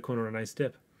buying Bitcoin on a nice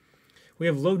dip. We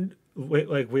have load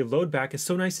back. It's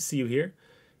so nice to see you here.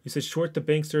 You said short the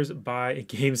banksters, buy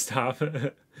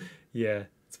GameStop. Yeah,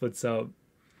 that's what's up.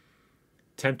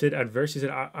 Tempted adverse. You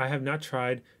said I have not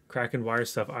tried Kraken wire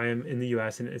stuff. I am in the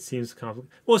U.S. and it seems complicated.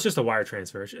 Well, it's just a wire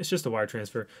transfer. It's just a wire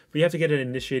transfer, but you have to get it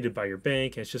initiated by your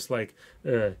bank. It's just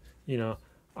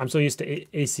I'm so used to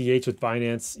ACH with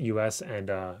Binance US and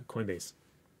Coinbase.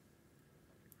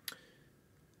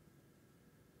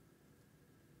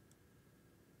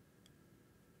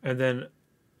 And then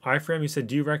iFrame, you said,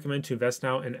 do you recommend to invest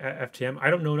now in FTM? I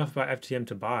don't know enough about FTM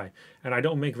to buy, and I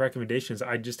don't make recommendations.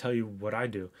 I just tell you what I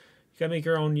do. You gotta make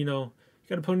your own, you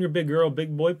gotta put on your big girl,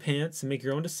 big boy pants and make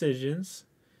your own decisions.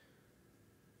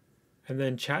 And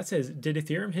then chat says, did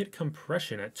Ethereum hit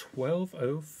compression at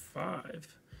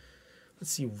 1205?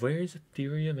 Let's see, where's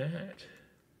Ethereum at?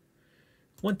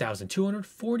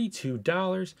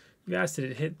 $1,242. You asked did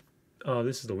it hit, oh,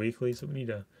 this is the weekly, so we need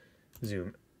to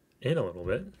zoom in a little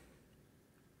bit.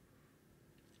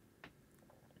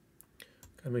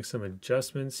 Gotta make some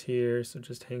adjustments here, so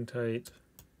just hang tight.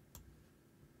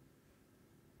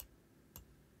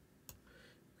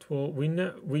 Well,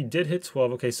 we did hit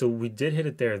 12. Okay, so we did hit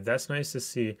it there. That's nice to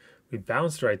see. We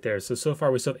bounced right there. So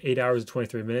far we still have 8 hours and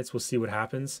 23 minutes. We'll see what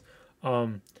happens,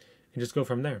 and just go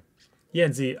from there. Yeah,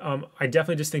 and Z, I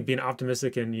definitely just think being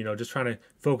optimistic and just trying to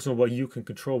focus on what you can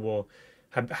control will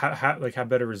have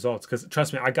better results. Because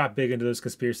trust me, I got big into those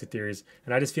conspiracy theories,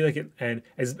 and I just feel like it. And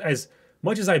as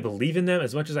much as I believe in them,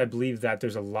 as much as I believe that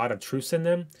there's a lot of truths in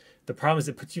them, the problem is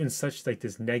it puts you in such like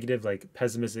this negative, like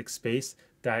pessimistic space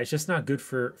that it's just not good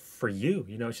for you.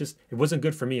 It wasn't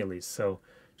good for me at least. So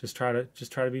just try to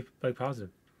be like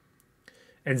positive.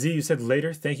 And Z, you said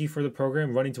later, thank you for the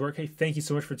program, running to work. Hey, thank you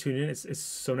so much for tuning in. It's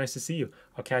so nice to see you.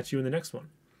 I'll catch you in the next one.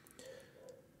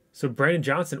 So Brandon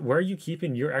Johnson, where are you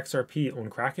keeping your XRP on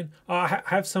Kraken? I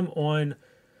have some on,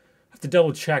 I have to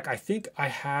double check. I think I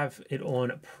have it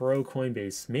on Pro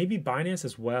Coinbase, maybe Binance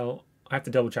as well. I have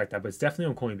to double check that, but it's definitely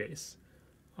on Coinbase.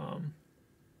 I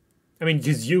mean,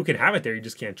 because you can have it there, you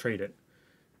just can't trade it.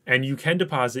 And you can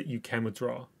deposit, you can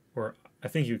withdraw. Or I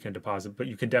think you can deposit, but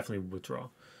you can definitely withdraw.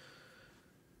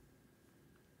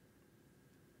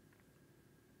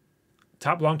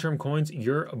 Top long-term coins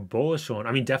you're bullish on.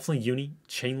 I mean, definitely Uni,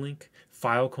 Chainlink,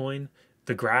 Filecoin,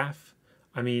 the Graph.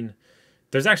 I mean,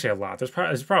 there's actually a lot.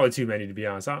 There's probably too many, to be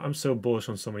honest. I'm so bullish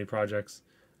on so many projects.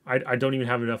 I don't even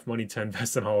have enough money to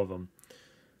invest in all of them.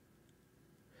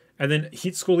 And then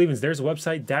Heat School Evens, there's a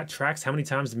website that tracks how many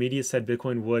times the media said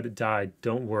Bitcoin would die.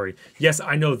 Don't worry. Yes,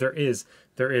 I know there is.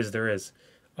 There's a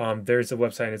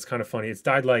website, and it's kind of funny. It's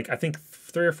died like, I think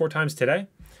 3 or 4 times today.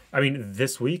 I mean,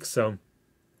 this week, so...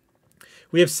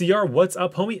 We have CR, what's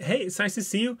up, homie? Hey, it's nice to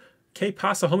see you. Que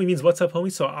pasa, homie means what's up,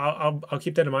 homie. So I'll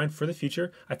keep that in mind for the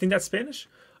future. I think that's Spanish.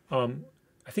 I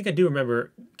think I do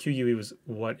remember QUE was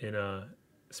what in a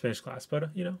Spanish class, but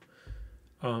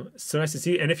so nice to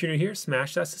see you. And if you're new here,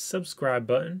 smash that subscribe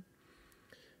button.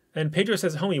 And Pedro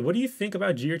says, homie, what do you think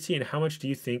about GRT and how much do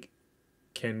you think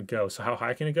can go? So how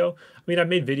high can it go? I mean, I've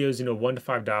made videos, $1 to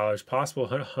 $5, possible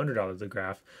 $100 the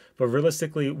graph, but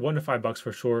realistically, $1 to $5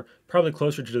 for sure. Probably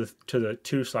closer to the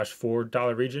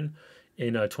 $2/4 region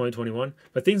in 2021.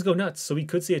 But things go nuts, so we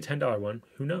could see a $10 one.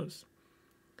 Who knows?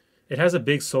 It has a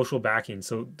big social backing,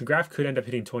 so the graph could end up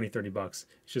hitting $20, $30.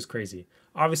 It's just crazy.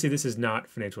 Obviously, this is not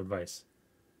financial advice.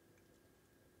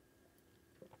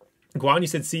 Guan, you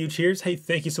said see you, cheers. Hey,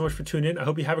 thank you so much for tuning in. I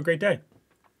hope you have a great day.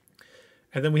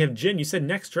 And then we have Jin. You said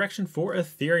next direction for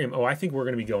Ethereum. Oh, I think we're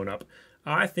going to be going up.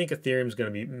 I think Ethereum is going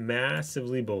to be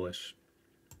massively bullish.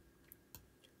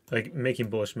 Like making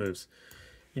bullish moves.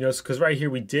 Because right here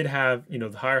we did have, the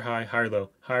higher high, higher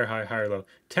low, higher high, higher low.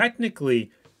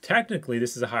 Technically,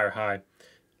 this is a higher high.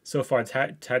 So far,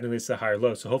 technically it's a higher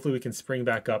low. So hopefully we can spring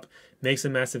back up, make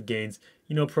some massive gains,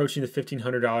 approaching the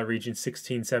 $1,500 region,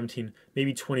 $1,600, $1,700,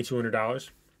 maybe $2,200.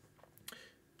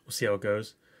 We'll see how it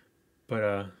goes.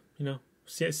 But,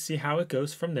 see how it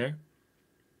goes from there.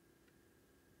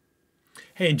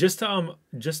 Hey, and just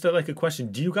like a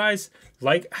question, do you guys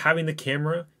like having the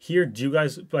camera here? Do you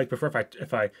guys like prefer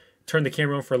if I turn the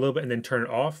camera on for a little bit and then turn it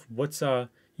off? What's your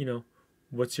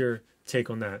take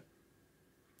on that?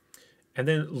 And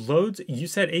then loads, you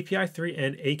said API 3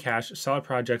 and Akash, solid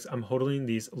projects. I'm holding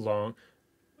these for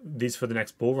the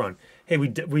next bull run. Hey, we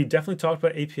definitely talked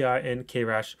about API and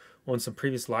Krash on some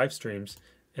previous live streams.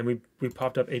 And we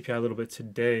popped up API a little bit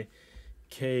today.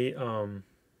 It's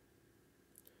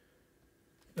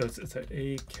at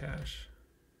Akash.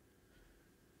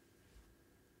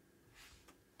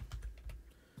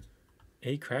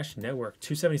 Akash Network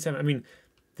 277. I mean,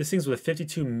 this thing's with a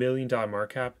 $52 million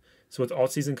market cap. So with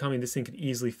alt season coming, this thing could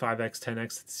easily 5x,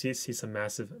 10x. See some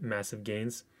massive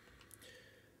gains.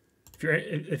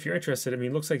 If you're interested, I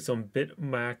mean, it looks like it's on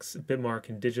Bitmark,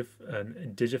 and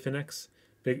Digifinex.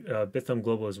 Bithumb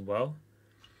Global as well.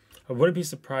 I wouldn't be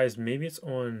surprised. Maybe it's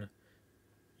on.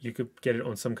 You could get it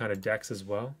on some kind of DEX as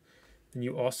well. Then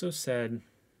you also said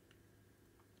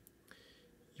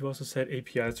API.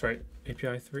 That's right,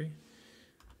 API 3.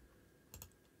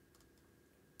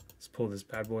 Let's pull this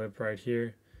bad boy up right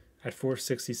here at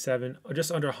 467,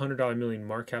 just under $100 million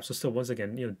market cap. So still, once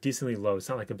again, decently low. It's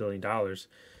not like $1 billion. And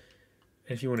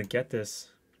if you want to get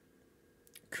this.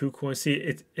 Kucoin, see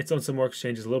it's on some more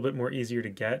exchanges, a little bit more easier to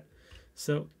get,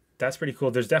 so that's pretty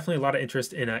cool. There's definitely a lot of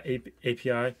interest in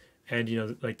API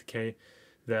and like the K,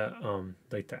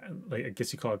 like I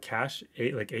guess you call it cash,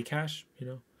 like Akash,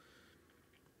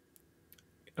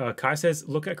 Kai says,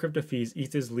 look at crypto fees.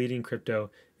 ETH is leading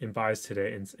crypto in buys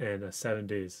today in 7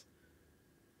 days.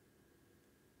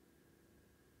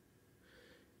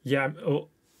 Yeah, oh,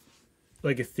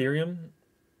 like Ethereum.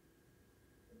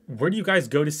 Where do you guys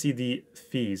go to see the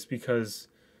fees? Because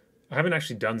I haven't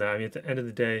actually done that. I mean, at the end of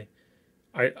the day,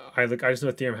 I just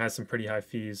know Ethereum has some pretty high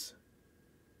fees.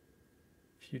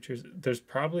 Futures. There's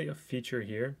probably a feature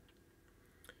here.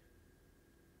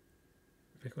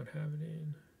 Bitcoin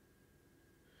halving.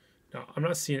 No, I'm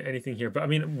not seeing anything here. But I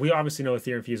mean, we obviously know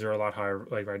Ethereum fees are a lot higher.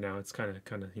 Like right now, it's kind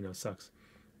of sucks.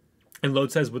 And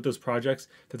Load says with those projects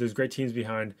that there's great teams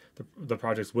behind the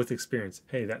projects with experience.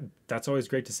 Hey, that's always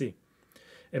great to see.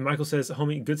 And Michael says,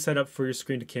 homie, good setup for your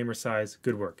screen to camera size.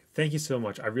 Good work. Thank you so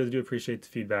much. I really do appreciate the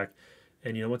feedback.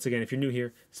 And once again, if you're new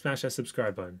here, smash that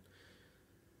subscribe button.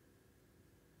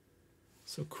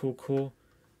 So cool.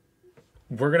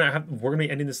 We're gonna be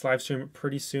ending this live stream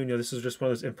pretty soon. This is just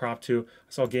one of those impromptu. I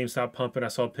saw GameStop pumping. I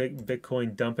saw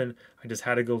Bitcoin dumping. I just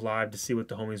had to go live to see what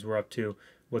the homies were up to,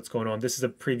 what's going on. This is a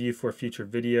preview for a future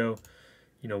video.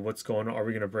 What's going on. Are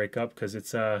we gonna break up? Because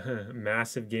it's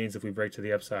massive gains if we break to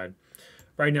the upside.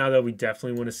 Right now, though, we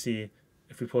definitely want to see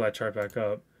if we pull that chart back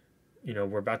up.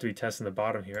 We're about to be testing the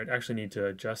bottom here. I actually need to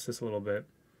adjust this a little bit.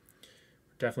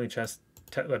 We're definitely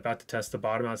about to test the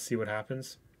bottom out, see what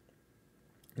happens,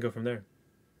 and go from there.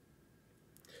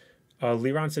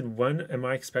 Leron said, when am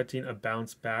I expecting a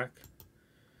bounce back?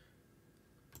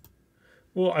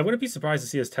 Well, I wouldn't be surprised to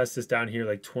see us test this down here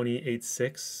like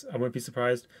 28.6. I wouldn't be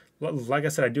surprised. Like I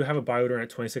said, I do have a buy order at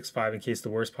 26.5 in case the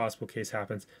worst possible case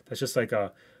happens. That's just like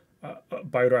a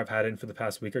buy order I've had in for the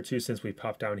past week or two since we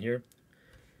popped down here.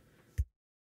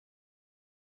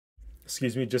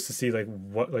 Excuse me, just to see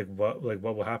what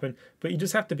will happen. But you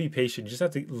just have to be patient. You just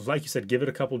have to, like you said, give it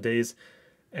a couple days.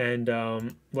 And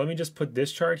let me just put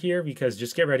this chart here because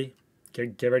just get ready.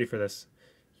 Get ready for this.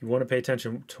 You want to pay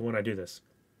attention to when I do this.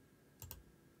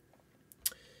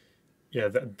 Yeah,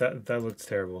 that looks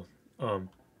terrible.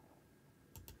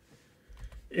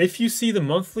 If you see the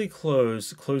monthly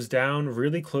close down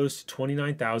really close to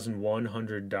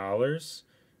 $29,100,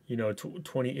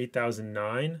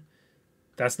 $28,009,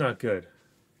 that's not good.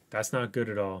 That's not good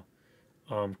at all.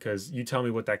 Because you tell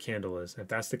me what that candle is. If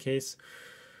that's the case,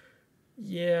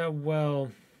 yeah,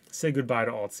 well, say goodbye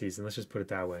to alt season. Let's just put it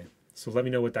that way. So let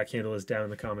me know what that candle is down in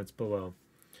the comments below.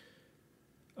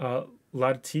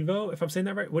 Lattivo, if I'm saying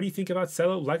that right, what do you think about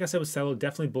Celo? Like I said with Celo,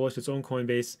 definitely bullish. Its own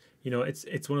Coinbase.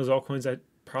 It's one of those altcoins that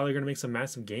probably going to make some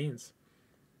massive gains.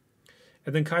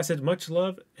 And then Kai said, much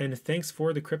love and thanks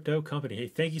for the crypto company. Hey,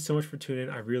 thank you so much for tuning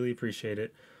in. I really appreciate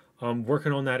it.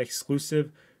 Working on that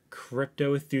exclusive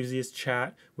crypto enthusiast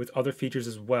chat with other features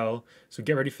as well. So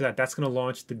get ready for that. That's going to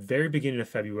launch the very beginning of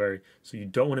February. So you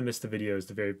don't want to miss the videos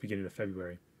the very beginning of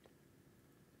February.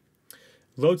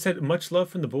 Load said, much love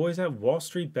from the boys at Wall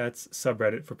Street Bets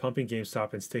subreddit for pumping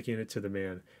GameStop and sticking it to the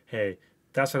man. Hey,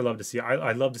 that's what I love to see.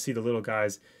 I love to see the little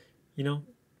guys,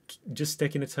 just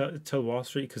sticking it to Wall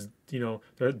Street because,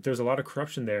 there's a lot of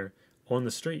corruption there on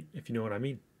the street, if you know what I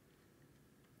mean.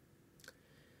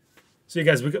 So you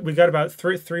guys, we got about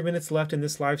three minutes left in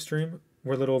this live stream.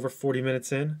 We're a little over 40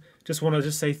 minutes in. Just want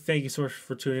to say thank you so much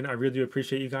for tuning in. I really do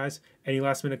appreciate you guys. Any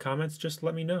last minute comments, just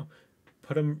let me know.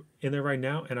 Put them in there right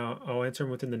now, and I'll answer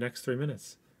them within the next 3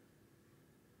 minutes.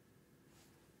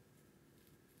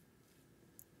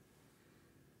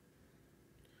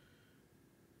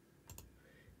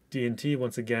 D&T,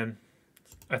 once again,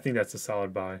 I think that's a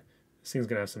solid buy. This thing's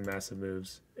going to have some massive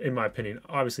moves, in my opinion.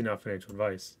 Obviously not financial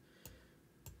advice.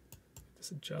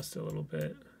 Just adjust it a little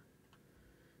bit.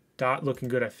 DOT looking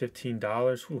good at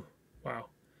 $15. Whew, wow.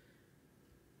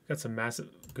 Got some massive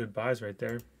good buys right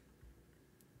there.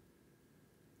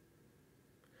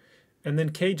 And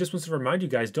then Kate just wants to remind you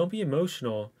guys, don't be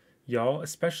emotional, y'all,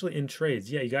 especially in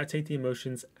trades. Yeah, you got to take the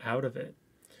emotions out of it.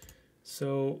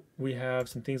 So we have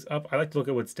some things up. I like to look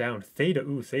at what's down. Theta,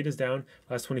 ooh, Theta's down.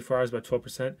 Last 24 hours, about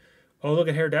 12%. Oh, look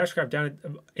at Hair Dashcraft down at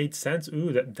 8 cents.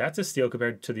 Ooh, that's a steal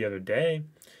compared to the other day.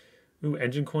 Ooh,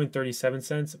 Engine Coin, 37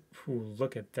 cents. Ooh,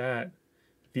 look at that.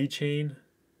 VeChain.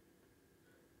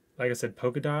 Like I said,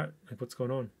 Polkadot. Like, what's going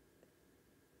on?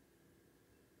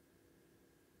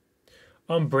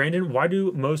 Brandon, why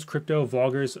do most crypto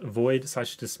vloggers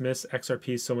avoid/dismiss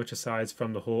XRP so much aside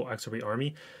from the whole XRP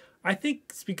army? I think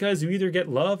it's because you either get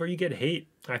love or you get hate.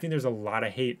 I think there's a lot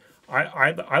of hate.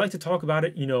 I like to talk about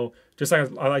it, just like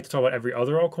I like to talk about every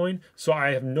other altcoin. So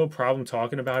I have no problem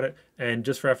talking about it. And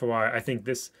just for FYI, I think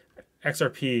this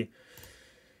XRP,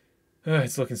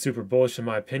 it's looking super bullish in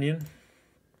my opinion.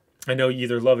 I know you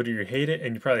either love it or you hate it,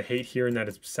 and you probably hate hearing that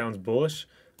it sounds bullish.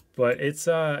 But it's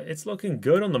looking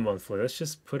good on the monthly. Let's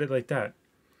just put it like that.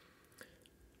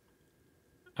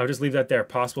 I'll just leave that there.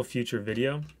 Possible future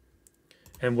video.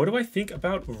 And what do I think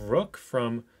about Rook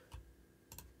from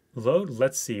Load?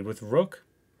 Let's see. With Rook,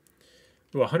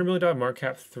 ooh, $100 million market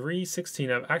cap,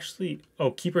 316. I've actually,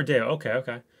 oh, Keeper Deo. Okay,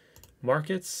 okay.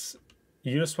 Markets,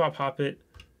 Uniswap, Hoppit.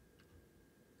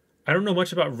 I don't know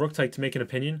much about Rook to make an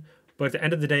opinion, but at the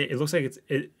end of the day, it looks like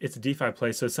it's a DeFi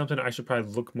play, so it's something I should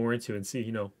probably look more into and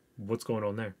see, what's going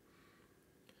on there.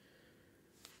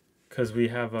 Because we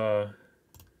have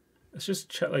let's just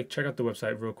check out the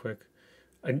website real quick.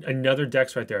 Another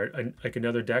DEX right there, like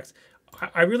another DEX.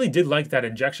 I really did like that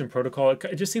injection protocol.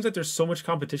 It just seems like there's so much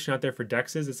competition out there for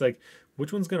DEXs. It's like,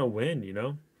 which one's gonna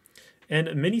win,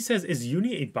 And Minnie says, is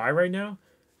Uni a buy right now?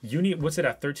 Uni, what's it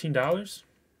at, $13?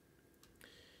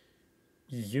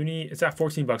 Uni, it's at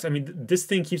 14 bucks. I mean, this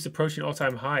thing keeps approaching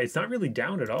all-time high. It's not really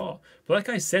down at all. But like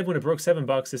I said, when it broke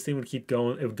 $7, this thing would keep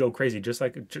going. It would go crazy, just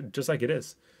like it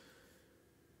is.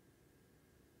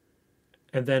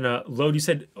 And then Load, you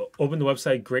said open the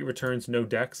website, great returns, no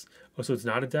DEX. Oh, so it's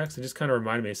not a DEX? It just kind of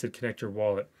reminded me. It said connect your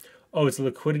wallet. Oh, it's a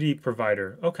liquidity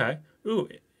provider. Okay. Ooh,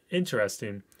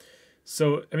 interesting.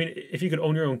 So, I mean, if you could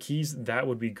own your own keys, that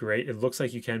would be great. It looks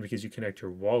like you can because you connect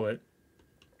your wallet.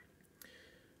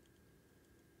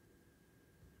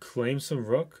 Claim some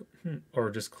Rook? Or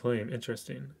just claim.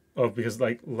 Interesting. Oh, because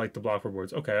like the block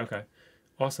rewards. Okay, okay.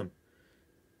 Awesome.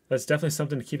 That's definitely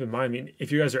something to keep in mind. I mean,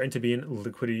 if you guys are into being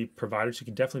liquidity providers, you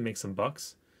can definitely make some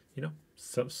bucks.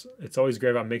 So it's always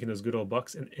great about making those good old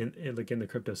bucks in the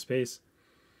crypto space.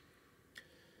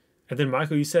 And then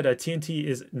Michael, you said TNT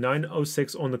is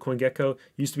 906 on the CoinGecko.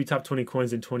 Used to be top 20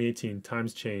 coins in 2018.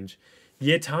 Times change.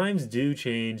 Yeah, times do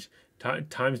change.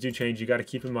 Times do change. You got to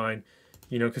keep in mind,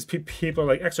 because people are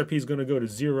like XRP is going to go to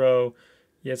 0.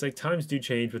 Yeah, it's like times do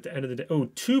change. But at the end of the day, oh,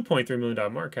 $2.3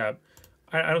 million market cap.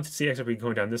 I don't see XRP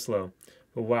going down this low,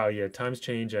 but wow, yeah, times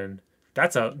change, and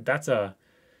that's a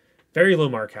very low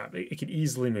market cap. It could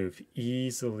easily move,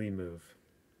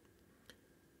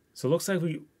 So it looks like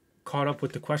we caught up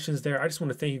with the questions there. I just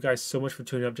want to thank you guys so much for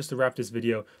tuning up. Just to wrap this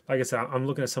video, like I said, I'm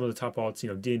looking at some of the top alts,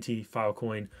 DNT,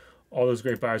 Filecoin, all those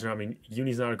great buys around. I mean,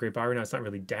 Uni's not a great buy right now. It's not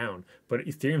really down, but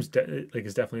Ethereum's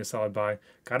is definitely a solid buy.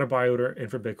 Got a buy order in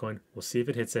for Bitcoin. We'll see if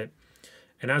it hits it.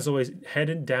 And as always,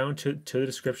 heading down to the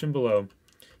description below.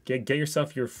 Get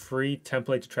yourself your free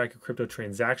template to track your crypto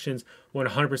transactions.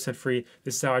 100% free.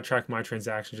 This is how I track my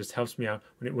transactions. Just helps me out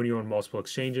when you're on multiple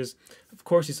exchanges. Of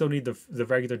course, you still need the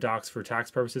regular docs for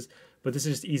tax purposes, but this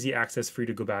is just easy access for you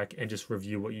to go back and just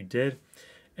review what you did.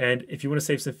 And if you want to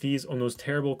save some fees on those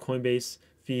terrible Coinbase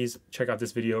fees, check out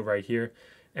this video right here.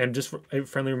 And just a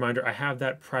friendly reminder, I have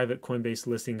that private Coinbase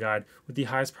listing guide with the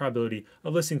highest probability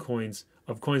of listing coins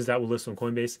that will list on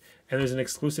Coinbase. And there's an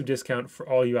exclusive discount for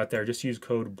all you out there. Just use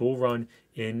code BULLRUN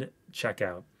in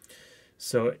checkout.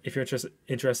 So if you're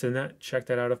interested in that, check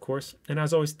that out, of course. And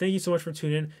as always, thank you so much for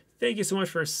tuning in. Thank you so much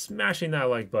for smashing that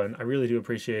like button. I really do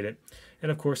appreciate it.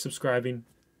 And of course, subscribing.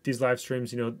 These live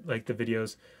streams, like the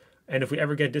videos. And if we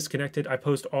ever get disconnected, I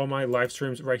post all my live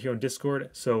streams right here on Discord.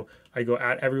 So I go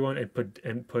at everyone and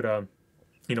put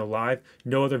live.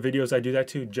 No other videos I do that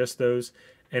to, just those.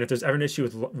 And if there's ever an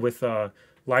issue with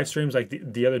live streams, like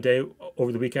the other day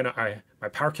over the weekend, my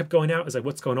power kept going out. It's like,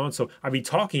 what's going on? So I'd be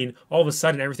talking, all of a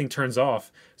sudden everything turns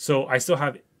off. So I still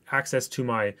have access to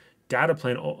my data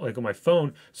plan like on my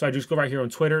phone. So I just go right here on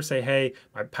Twitter, say, hey,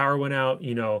 my power went out.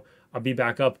 I'll be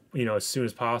back up, as soon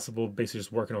as possible. Basically,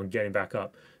 just working on getting back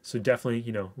up. So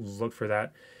definitely, look for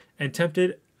that. And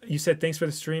Tempted, you said thanks for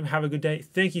the stream. Have a good day.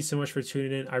 Thank you so much for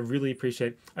tuning in. I really appreciate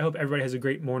it. I hope everybody has a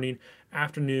great morning,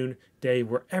 afternoon, day,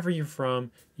 wherever you're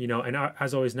from. And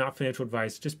as always, not financial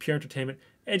advice, just pure entertainment,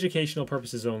 educational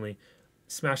purposes only.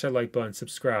 Smash that like button,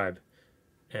 subscribe.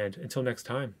 And until next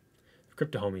time, the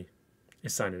Crypto Homie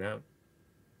is signing out.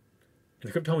 And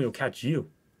the Crypto Homie will catch you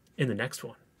in the next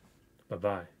one.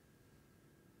 Bye-bye.